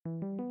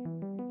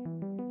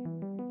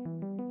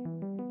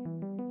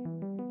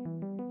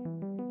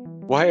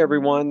Well, hey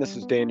everyone, this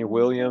is Daniel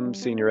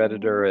Williams, Senior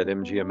Editor at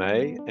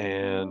MGMA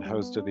and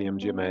host of the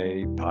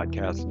MGMA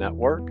Podcast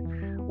Network.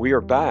 We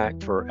are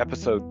back for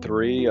episode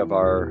 3 of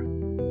our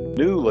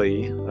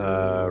newly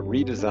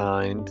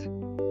redesigned,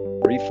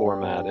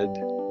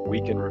 reformatted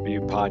Week in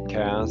Review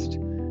podcast,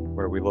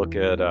 where we look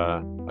at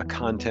a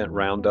content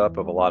roundup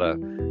of a lot of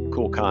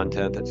cool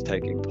content that's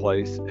taking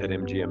place at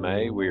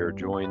MGMA. We are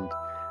joined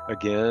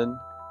again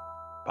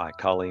by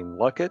Colleen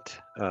Luckett.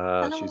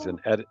 She's Hello.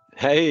 an edit.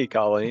 Hey,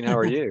 Colleen, how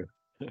are you?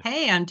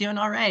 Hey, I'm doing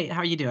all right. How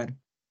are you doing?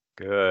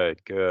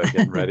 Good, good.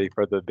 Getting ready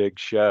for the big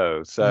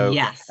show.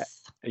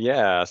 Yes.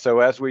 Yeah. So,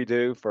 as we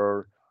do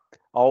for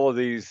all of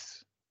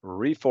these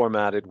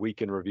reformatted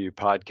Week in Review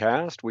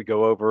podcast, we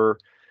go over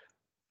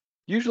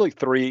usually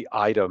 3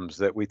 items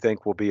that we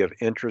think will be of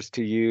interest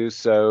to you.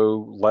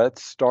 So,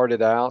 let's start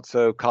it out.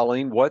 So,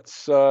 Colleen,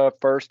 what's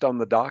first on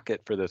the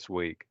docket for this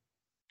week?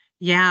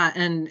 Yeah,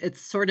 and it's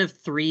sort of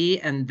 3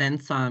 and then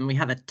some. We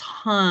have a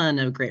ton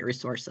of great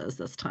resources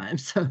this time,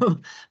 so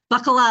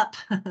buckle up.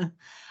 That's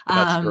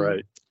Um,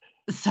 great.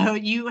 So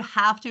you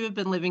have to have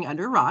been living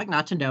under a rock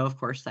not to know, of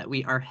course, that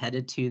we are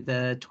headed to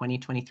the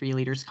 2023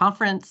 Leaders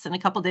Conference in a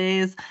couple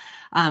days.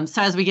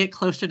 So as we get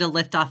closer to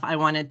liftoff, I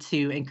wanted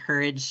to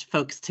encourage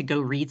folks to go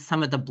read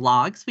some of the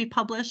blogs we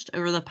published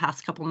over the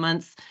past couple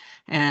months.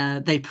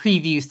 And they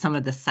preview some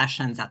of the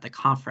sessions at the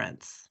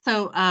conference.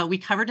 So we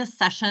covered a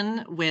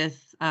session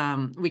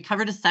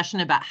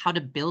about how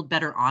to build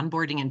better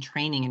onboarding and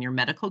training in your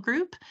medical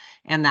group.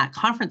 And that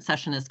conference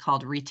session is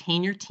called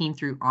Retain Your Team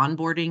Through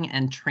Onboarding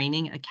and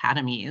Training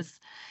Academies.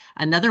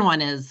 Another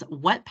one is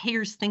what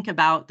payers think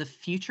about the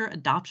future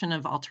adoption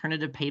of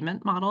alternative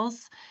payment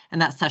models. And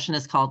that session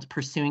is called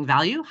Pursuing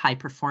Value, High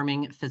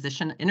Performing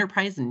Physician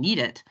Enterprise Need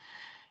It.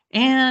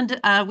 And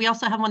we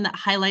also have one that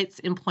highlights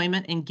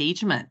employment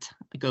engagement,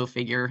 go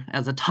figure,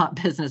 as a top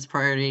business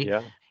priority.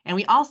 Yeah. And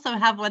we also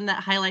have one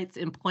that highlights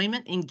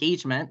employment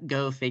engagement,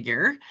 go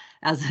figure,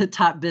 as a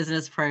top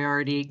business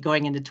priority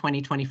going into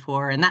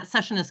 2024. And that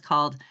session is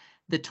called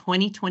the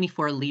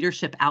 2024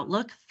 Leadership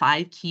Outlook,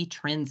 5 Key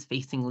Trends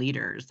Facing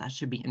Leaders. That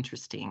should be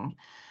interesting.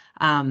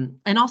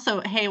 And also,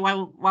 hey,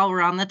 while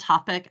we're on the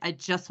topic, I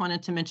just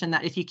wanted to mention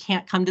that if you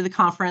can't come to the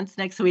conference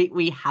next week,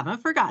 we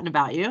haven't forgotten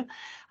about you.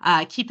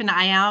 Keep an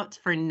eye out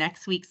for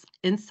next week's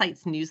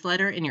Insights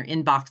newsletter in your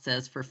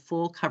inboxes for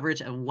full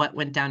coverage of what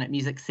went down at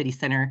Music City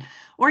Center.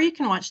 Or you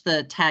can watch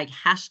the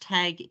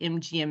hashtag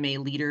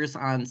MGMA Leaders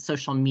on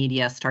social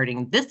media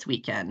starting this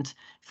weekend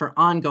for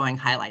ongoing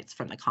highlights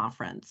from the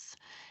conference.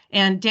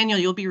 And Daniel,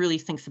 you'll be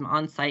releasing some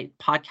on-site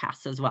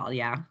podcasts as well,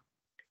 yeah?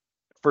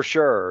 For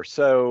sure.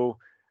 So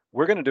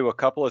we're going to do a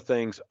couple of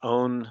things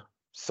on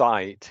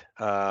site.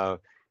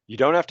 You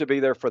don't have to be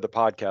there for the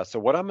podcast. So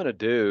what I'm going to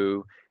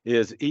do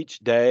is each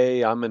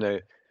day I'm going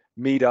to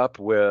meet up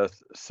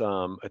with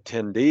some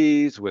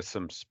attendees, with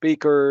some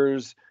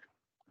speakers,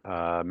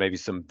 maybe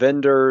some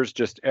vendors,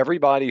 just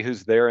everybody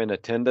who's there in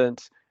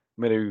attendance.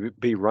 I'm going to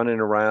be running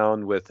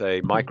around with a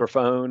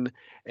microphone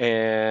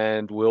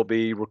and we'll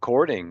be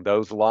recording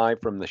those live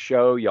from the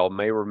show. Y'all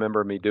may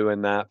remember me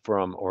doing that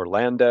from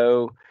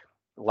Orlando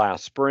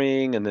last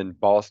spring and then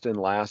Boston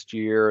last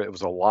year. It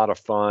was a lot of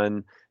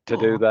fun to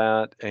do Cool.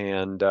 that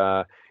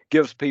and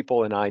gives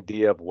people an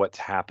idea of what's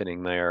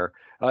happening there.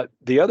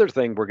 The other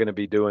thing we're going to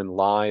be doing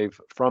live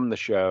from the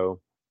show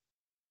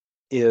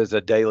is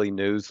a daily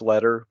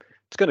newsletter.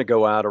 It's going to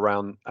go out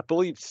around, I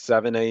believe,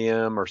 7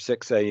 a.m. or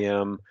 6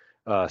 a.m.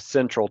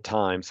 Central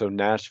Time, so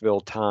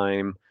Nashville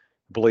time.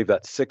 I believe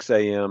that's 6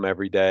 a.m.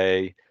 every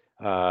day.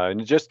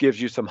 And it just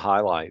gives you some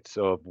highlights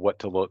of what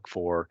to look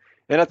for.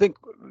 And I think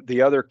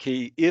the other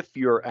key, if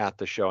you're at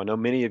the show, I know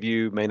many of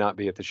you may not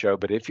be at the show,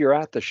 but if you're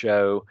at the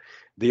show,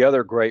 the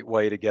other great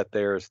way to get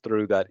there is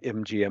through that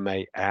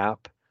MGMA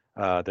app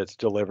that's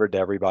delivered to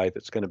everybody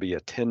that's going to be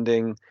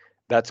attending.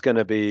 That's going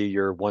to be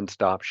your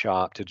one-stop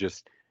shop to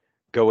just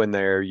go in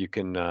there. You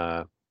can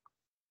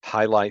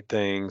highlight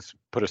things,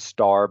 put a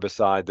star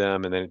beside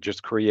them, and then it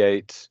just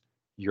creates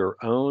your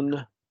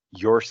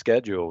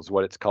schedule is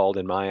what it's called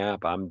in my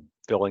app. I'm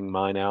filling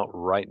mine out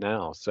right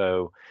now.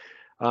 So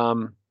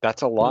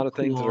that's a Oh, lot of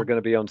things that are cool. going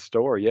to be on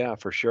store. Yeah,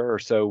 for sure.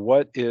 So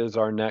what is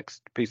our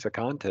next piece of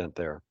content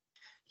there?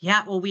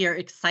 Yeah, well, we are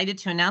excited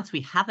to announce we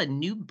have a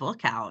new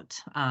book out.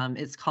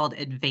 It's called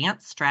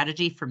Advanced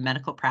Strategy for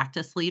Medical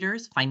Practice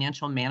Leaders,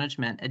 Financial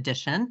Management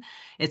Edition.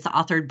 It's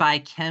authored by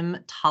Kim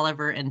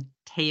Tolliver and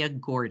Taya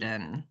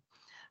Gordon.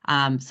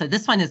 So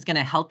this one is going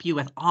to help you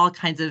with all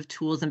kinds of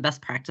tools and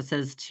best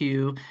practices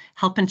to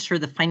help ensure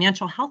the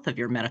financial health of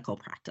your medical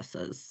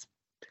practices.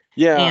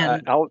 Yeah,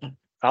 And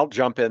I'll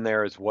jump in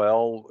there as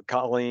well,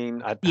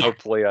 Colleen. yeah,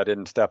 Hopefully I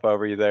didn't step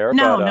over you there,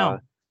 no, but no.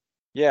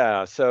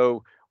 yeah,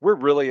 so we're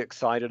really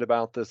excited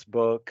about this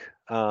book.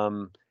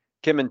 Kim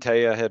and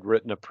Taya had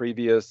written a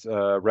previous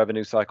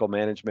revenue cycle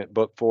management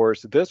book for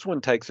us. This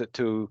one takes it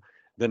to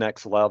the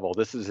next level.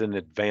 This is an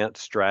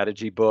advanced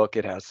strategy book.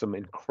 It has some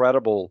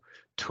incredible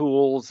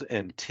tools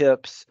and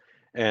tips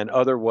and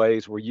other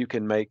ways where you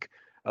can make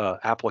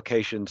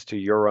applications to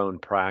your own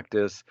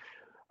practice.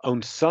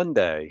 On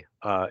Sunday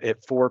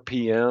at 4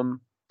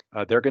 p.m.,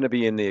 They're going to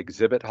be in the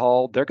exhibit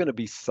hall. They're going to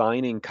be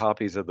signing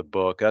copies of the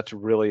book. That's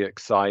really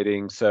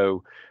exciting.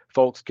 So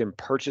folks can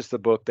purchase the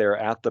book there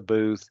at the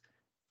booth.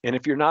 And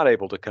if you're not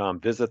able to come,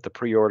 visit the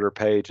pre-order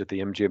page at the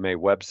MGMA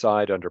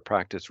website under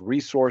Practice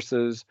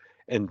Resources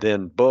and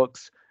then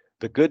Books.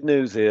 The good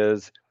news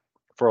is,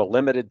 for a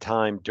limited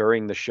time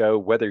during the show,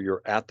 whether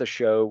you're at the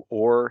show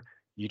or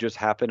you just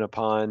happen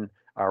upon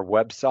our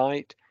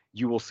website,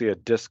 you will see a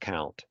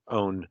discount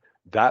on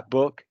that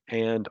book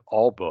and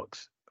all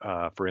books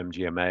for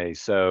MGMA.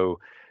 So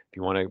if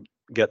you want to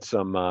get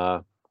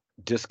some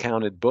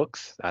discounted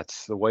books,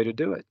 that's the way to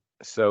do it.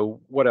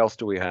 So what else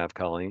do we have,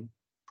 Colleen?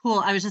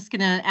 Cool. I was just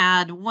going to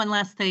add one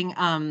last thing.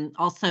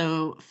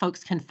 Also,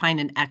 folks can find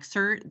an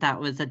excerpt that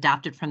was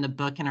adapted from the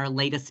book in our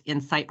latest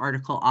Insight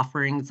article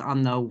offerings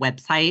on the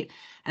website,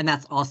 and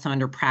that's also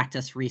under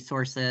Practice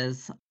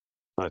Resources.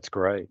 That's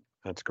great.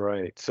 That's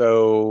great.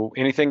 So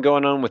anything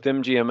going on with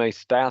MGMA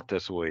Stat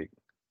this week?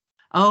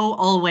 Oh,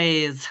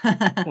 always.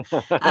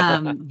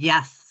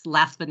 Yes,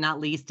 last but not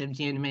least,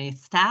 MGMA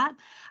Stat.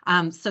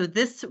 So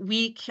this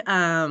week,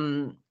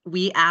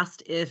 we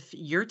asked if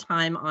your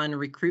time on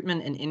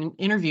recruitment and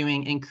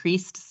interviewing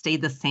increased,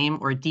 stayed the same,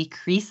 or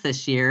decreased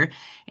this year.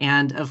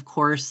 And of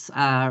course,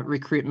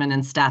 recruitment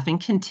and staffing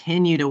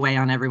continue to weigh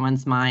on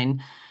everyone's mind,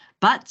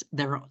 but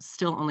there are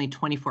still only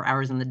 24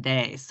 hours in the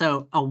day.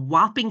 So a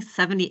whopping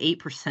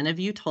 78% of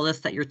you told us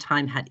that your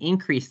time had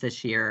increased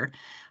this year.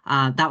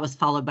 That was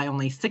followed by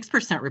only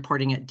 6%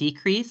 reporting it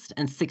decreased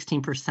and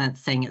 16%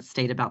 saying it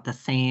stayed about the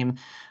same,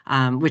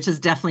 which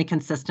is definitely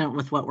consistent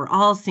with what we're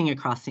all seeing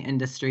across the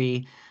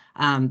industry.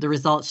 The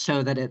results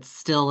show that it's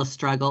still a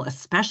struggle,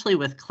 especially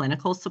with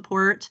clinical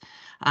support,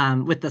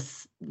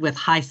 with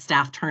high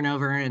staff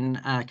turnover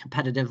and a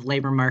competitive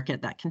labor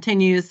market that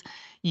continues.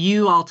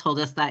 You all told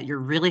us that you're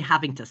really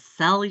having to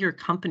sell your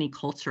company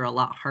culture a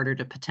lot harder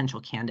to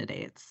potential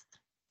candidates.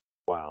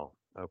 Wow.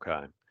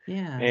 Okay.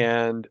 Yeah.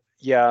 And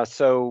yeah,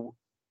 so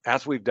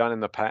as we've done in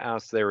the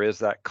past, there is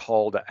that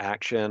call to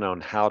action on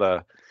how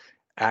to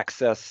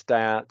access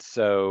stats.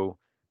 So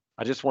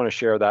I just want to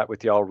share that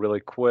with y'all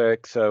really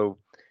quick. So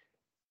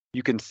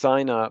you can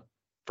sign up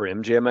for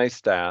MGMA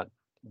Stat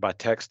by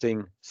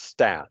texting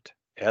STAT,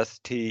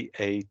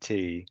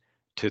 STAT,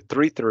 to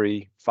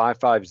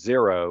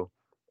 33550,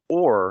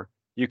 or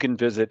you can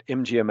visit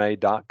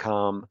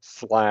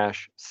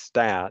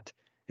mgma.com/stat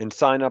and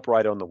sign up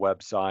right on the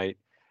website.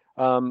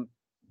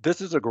 This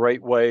is a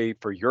great way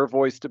for your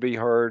voice to be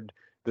heard.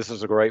 This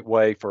is a great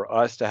way for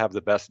us to have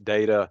the best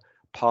data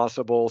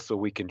possible so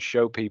we can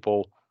show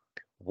people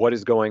what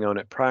is going on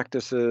at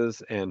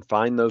practices and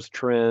find those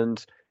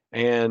trends.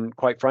 And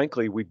quite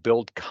frankly, we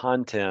build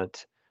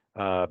content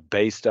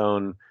based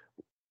on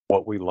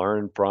what we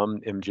learn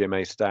from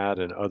MGMA Stat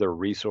and other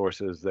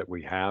resources that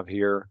we have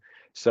here.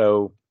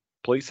 So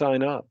please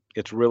sign up.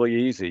 It's really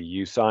easy.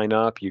 You sign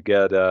up, you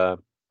get the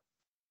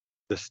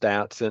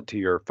stats sent to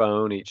your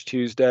phone each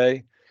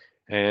Tuesday,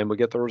 and we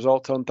get the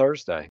results on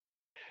Thursday.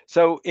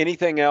 So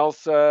anything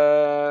else,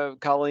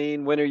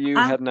 Colleen? When are you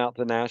heading out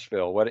to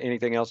Nashville?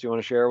 Anything else you want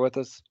to share with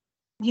us?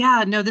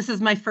 Yeah, no, this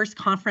is my first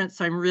conference,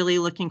 so I'm really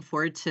looking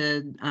forward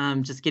to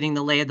just getting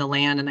the lay of the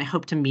land, and I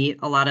hope to meet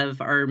a lot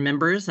of our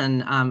members,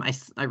 and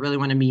I really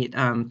want to meet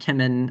Kim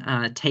and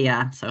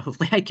Taya, so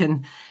hopefully I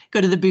can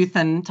go to the booth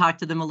and talk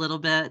to them a little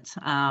bit,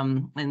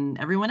 and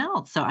everyone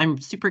else. So I'm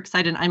super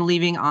excited. I'm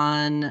leaving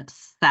on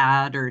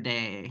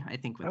Saturday, I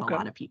think, with a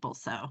lot of people.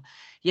 So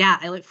yeah,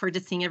 I look forward to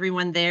seeing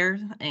everyone there,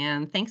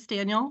 and thanks,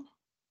 Daniel.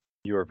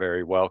 You are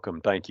very welcome.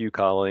 Thank you,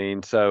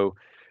 Colleen. So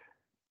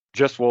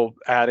just we'll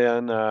add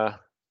in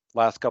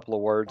last couple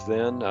of words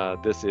then.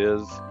 This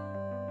is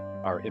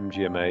our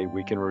MGMA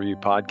Weekend Review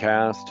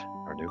podcast,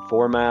 our new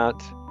format,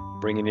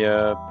 bringing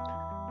you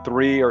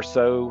 3 or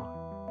so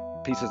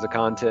pieces of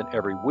content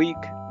every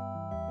week.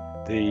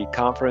 The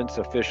conference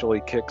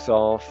officially kicks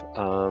off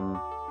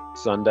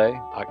Sunday,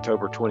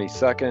 October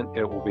 22nd.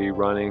 It will be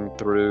running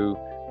through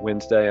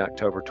Wednesday,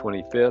 October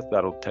 25th.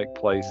 That'll take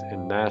place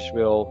in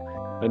Nashville.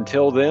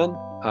 Until then,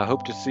 I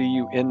hope to see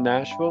you in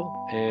Nashville,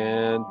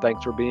 and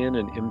thanks for being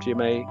an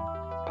MGMA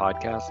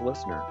podcast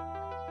listener.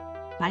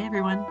 Bye,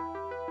 everyone.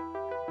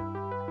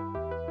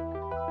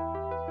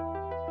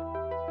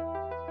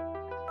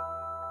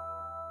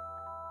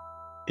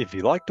 If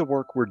you like the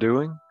work we're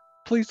doing,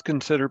 please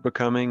consider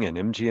becoming an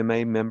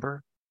MGMA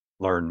member.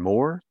 Learn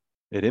more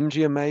at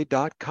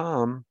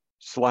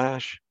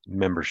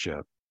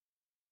mgma.com/membership.